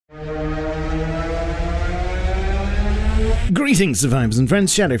Greetings survivors and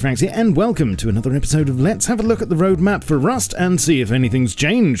friends, SHADOWFRAX here, and welcome to another episode of Let's Have a Look at the Roadmap for Rust and see if anything's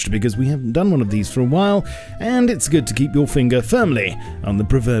changed, because we haven't done one of these for a while, and it's good to keep your finger firmly on the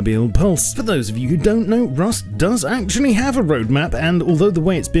proverbial pulse. For those of you who don't know, Rust does actually have a roadmap, and although the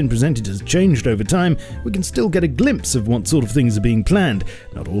way it's been presented has changed over time, we can still get a glimpse of what sort of things are being planned.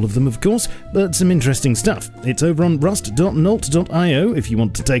 Not all of them, of course, but some interesting stuff. It's over on rust.nalt.io if you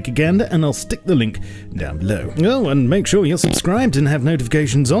want to take a gander, and I'll stick the link down below. Oh, and make sure you're subscribed and have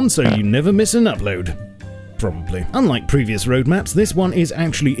notifications on so you never miss an upload. Probably. Unlike previous roadmaps, this one is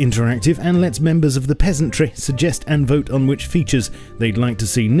actually interactive and lets members of the peasantry suggest and vote on which features they'd like to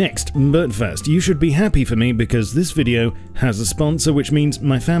see next. But first, you should be happy for me because this video has a sponsor, which means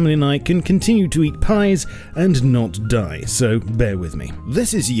my family and I can continue to eat pies and not die, so bear with me.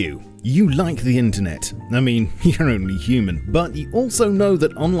 This is you. You like the internet. I mean, you're only human, but you also know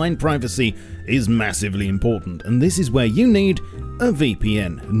that online privacy is massively important, and this is where you need a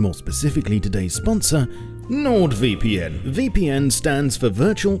VPN, and more specifically today's sponsor, NordVPN. VPN stands for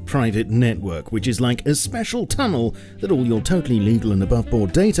Virtual Private Network, which is like a special tunnel that all your totally legal and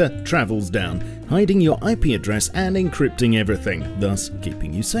above-board data travels down, hiding your IP address and encrypting everything, thus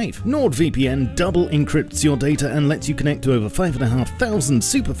keeping you safe. NordVPN double encrypts your data and lets you connect to over 5,500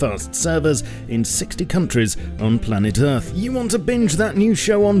 super-fast servers in 60 countries on planet Earth. You want to binge that new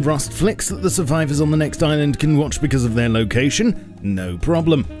show on RustFlix that the survivors on the next island can watch because of their location? No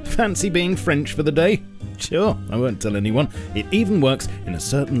problem. Fancy being French for the day? Sure, I won't tell anyone. It even works in a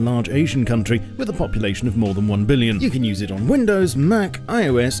certain large Asian country with a population of more than 1 billion. You can use it on Windows, Mac,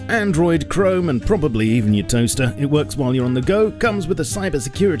 iOS, Android, Chrome, and probably even your toaster. It works while you're on the go, comes with a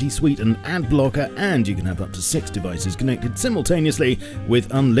cybersecurity suite and ad blocker, and you can have up to 6 devices connected simultaneously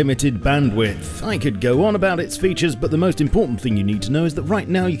with unlimited bandwidth. I could go on about its features, but the most important thing you need to know is that right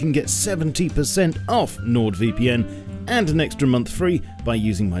now you can get 70% off NordVPN and an extra month free by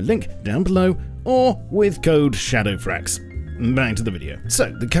using my link down below or with code SHADOWFRAX. Back to the video.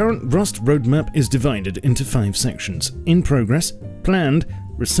 So, the current Rust roadmap is divided into 5 sections: in progress, planned,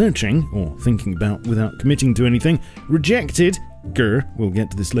 researching, or thinking about without committing to anything, rejected, we'll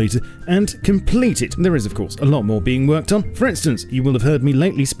get to this later, and completed. There is, of course, a lot more being worked on. For instance, you will have heard me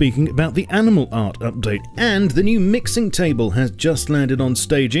lately speaking about the animal art update, and the new mixing table has just landed on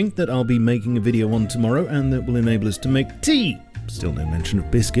staging that I'll be making a video on tomorrow, and that will enable us to make tea. Still no mention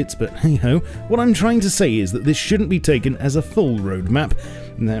of biscuits, but hey-ho. What I'm trying to say is that this shouldn't be taken as a full roadmap.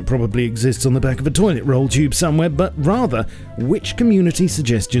 That probably exists on the back of a toilet roll tube somewhere, but rather, which community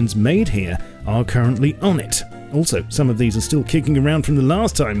suggestions made here are currently on it. Also, some of these are still kicking around from the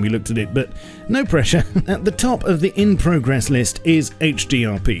last time we looked at it, but no pressure. At the top of the in-progress list is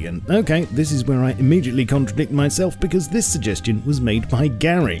HDRP, and okay, this is where I immediately contradict myself because this suggestion was made by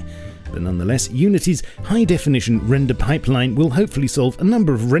Gary. But nonetheless, Unity's high-definition render pipeline will hopefully solve a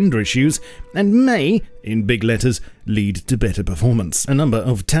number of render issues and may, in big letters, lead to better performance. A number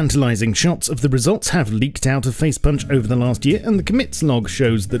of tantalizing shots of the results have leaked out of FacePunch over the last year, and the commits log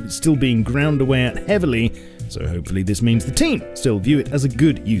shows that it's still being ground away at heavily, so hopefully this means the team still view it as a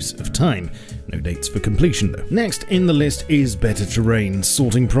good use of time. No dates for completion though. Next in the list is better terrain,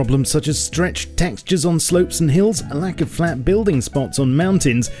 sorting problems such as stretched textures on slopes and hills, a lack of flat building spots on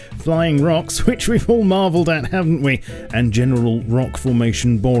mountains, flying rocks, which we've all marvelled at, haven't we, and general rock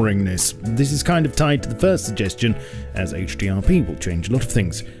formation boringness. This is kind of tied to the first suggestion, as HDRP will change a lot of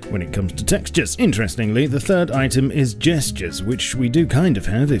things when it comes to textures. Interestingly, the third item is gestures, which we do kind of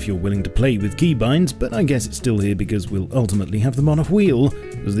have if you're willing to play with keybinds, but I guess it's still here because we'll ultimately have them on a wheel,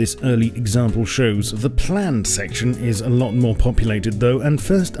 as this early example shows. The planned section is a lot more populated though, and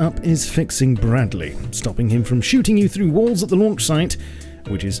first up is fixing Bradley, stopping him from shooting you through walls at the launch site,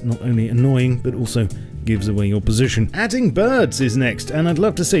 which is not only annoying but also gives away your position. Adding birds is next, and I'd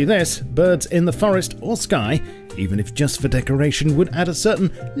love to see this. Birds in the forest or sky, even if just for decoration, would add a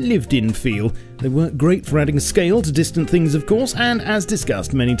certain lived-in feel. They work great for adding scale to distant things, of course, and as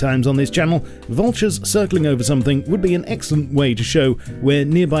discussed many times on this channel, vultures circling over something would be an excellent way to show where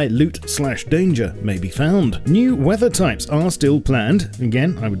nearby loot/danger may be found. New weather types are still planned.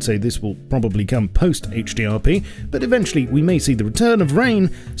 Again, I would say this will probably come post-HDRP, but eventually we may see the return of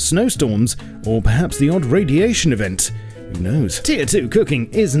rain, snowstorms, or perhaps the odd radiation event. Who knows? Tier 2 cooking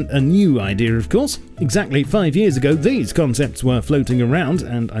isn't a new idea, of course. exactly 5 years ago, these concepts were floating around,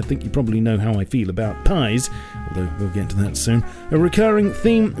 and I think you probably know how I feel about pies, although we'll get to that soon. A recurring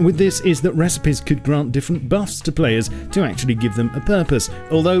theme with this is that recipes could grant different buffs to players to actually give them a purpose,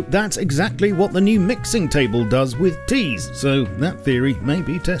 although that's exactly what the new mixing table does with teas, so that theory may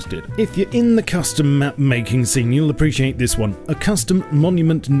be tested. If you're in the custom map making scene, you'll appreciate this one. A custom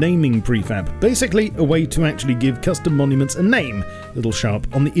monument naming prefab. Basically, a way to actually give custom monuments a name that'll show up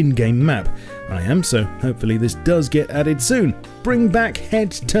on the in-game map. I am, so hopefully this does get added soon. Bring back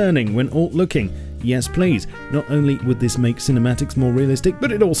head turning when alt looking. Yes, please. Not only would this make cinematics more realistic,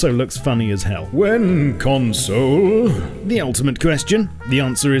 but it also looks funny as hell. When console? The ultimate question. The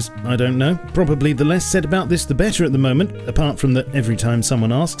answer is, I don't know. Probably the less said about this, the better at the moment, apart from that every time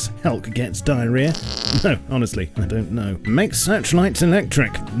someone asks, Hulk gets diarrhea. No, honestly, I don't know. Make searchlights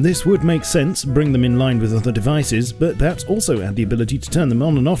electric. This would make sense, bring them in line with other devices, but perhaps also add the ability to turn them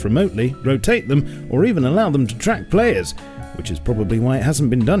on and off remotely, rotate them, or even allow them to track players. Which is probably why it hasn't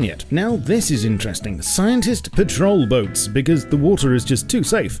been done yet. Now this is interesting. Scientist patrol boats, because the water is just too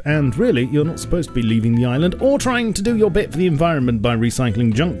safe, and really you're not supposed to be leaving the island or trying to do your bit for the environment by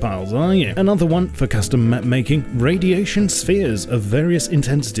recycling junk piles, are you? Another one for custom map making, radiation spheres of various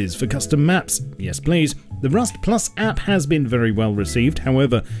intensities for custom maps. Yes please. The Rust Plus app has been very well received,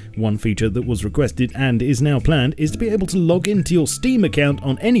 however, one feature that was requested and is now planned is to be able to log into your Steam account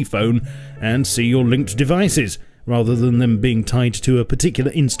on any phone and see your linked devices, rather than them being tied to a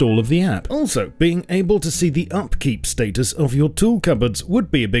particular install of the app. Also, being able to see the upkeep status of your tool cupboards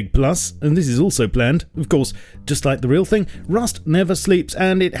would be a big plus, and this is also planned. Of course, just like the real thing, Rust never sleeps,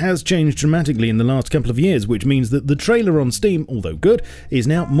 and it has changed dramatically in the last couple of years, which means that the trailer on Steam, although good, is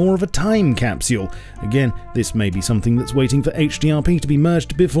now more of a time capsule. Again, this may be something that's waiting for HDRP to be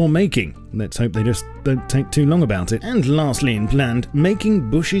merged before making. Let's hope they just don't take too long about it. And lastly in planned,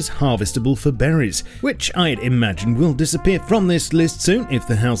 making bushes harvestable for berries, which I'd imagine will disappear from this list soon if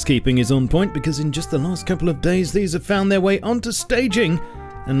the housekeeping is on point, because in just the last couple of days these have found their way onto staging.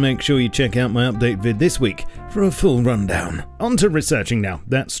 And make sure you check out my update vid this week for a full rundown. On to researching now.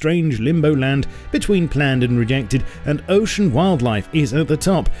 That strange limbo land between planned and rejected, and ocean wildlife is at the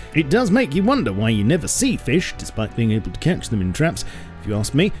top. It does make you wonder why you never see fish, despite being able to catch them in traps. If you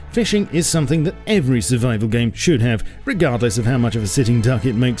ask me, fishing is something that every survival game should have, regardless of how much of a sitting duck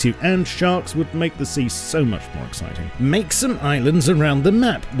it makes you, and sharks would make the sea so much more exciting. Make some islands around the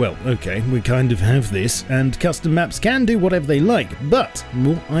map. Well, okay, we kind of have this, and custom maps can do whatever they like, but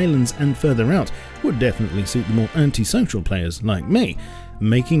more islands and further out would definitely suit the more antisocial players like me.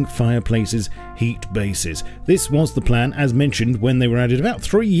 Making fireplaces heat bases. This was the plan, as mentioned, when they were added about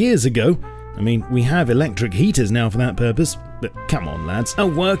 3 years ago. I mean, we have electric heaters now for that purpose, but come on lads. A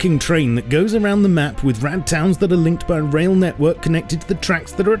working train that goes around the map with rad towns that are linked by a rail network connected to the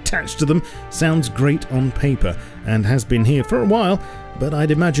tracks that are attached to them sounds great on paper, and has been here for a while, but I'd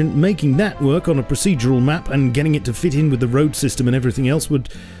imagine making that work on a procedural map and getting it to fit in with the road system and everything else would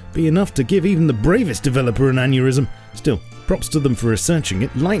be enough to give even the bravest developer an aneurysm. Still, props to them for researching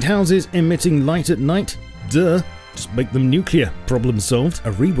it. Lighthouses emitting light at night? Duh. Just make them nuclear. Problem solved.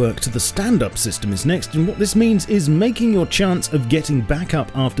 A rework to the stand-up system is next, and what this means is making your chance of getting back up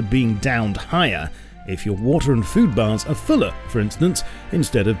after being downed higher if your water and food bars are fuller, for instance,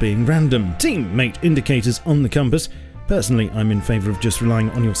 instead of being random. Teammate indicators on the compass. Personally, I'm in favour of just relying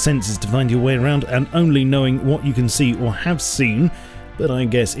on your senses to find your way around and only knowing what you can see or have seen. But I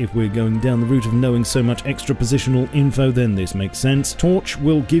guess if we're going down the route of knowing so much extra positional info, then this makes sense. Torch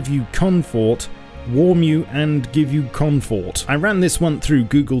will give you comfort, warm you and give you comfort. I ran this one through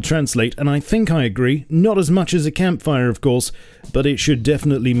Google Translate and I think I agree. Not as much as a campfire, of course, but it should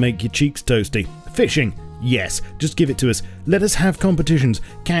definitely make your cheeks toasty. Fishing. Yes, just give it to us. Let us have competitions,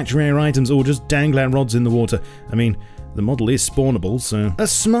 catch rare items, or just dangle our rods in the water. I mean, the model is spawnable, so... A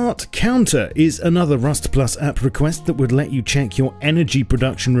smart counter is another Rust Plus app request that would let you check your energy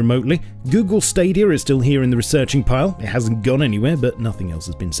production remotely. Google Stadia is still here in the researching pile. It hasn't gone anywhere, but nothing else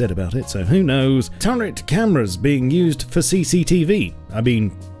has been said about it, so who knows. Turret cameras being used for CCTV. I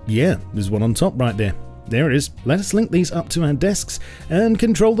mean, yeah, there's one on top right there. There it is. Let us link these up to our desks and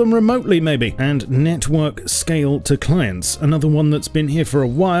control them remotely maybe. And network scale to clients, another one that's been here for a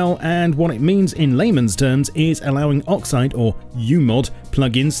while, and what it means in layman's terms is allowing Oxide or UMod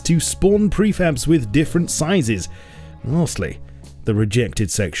plugins to spawn prefabs with different sizes. Lastly, the rejected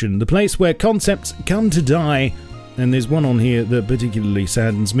section, the place where concepts come to die. And there's one on here that particularly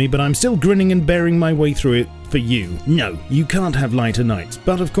saddens me, but I'm still grinning and bearing my way through it for you. No, you can't have lighter nights,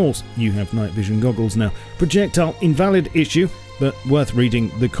 but of course, you have night vision goggles now. Projectile invalid issue, but worth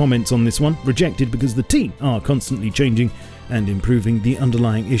reading the comments on this one. Rejected because the team are constantly changing, and improving the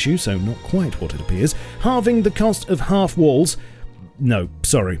underlying issue, so not quite what it appears. Halving the cost of half walls. No,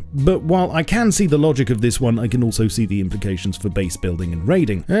 sorry. But while I can see the logic of this one, I can also see the implications for base building and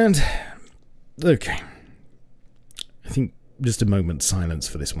raiding. And, okay. I think just a moment's silence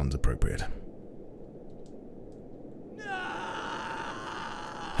for this one's appropriate.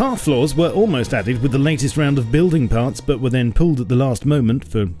 Half floors were almost added with the latest round of building parts, but were then pulled at the last moment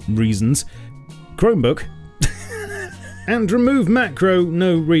for reasons. Chromebook. And remove macro,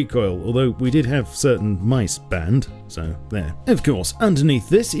 no recoil, although we did have certain mice banned, so there. Of course, underneath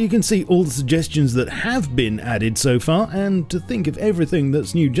this you can see all the suggestions that have been added so far, and to think of everything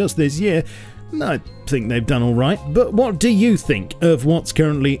that's new just this year, I think they've done alright. But what do you think of what's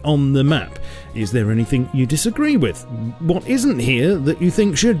currently on the map? Is there anything you disagree with? What isn't here that you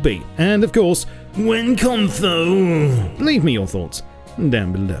think should be? And of course, when Contho? Leave me your thoughts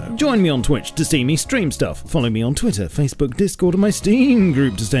down below. Join me on Twitch to see me stream stuff. Follow me on Twitter, Facebook, Discord, and my Steam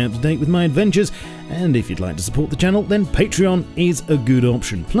group to stay up to date with my adventures. And if you'd like to support the channel, then Patreon is a good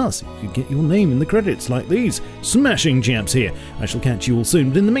option. Plus, you can get your name in the credits like these smashing chaps here. I shall catch you all soon,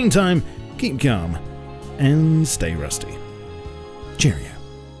 but in the meantime, keep calm and stay rusty. Cheerio.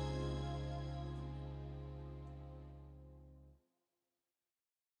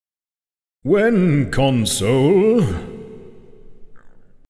 When console?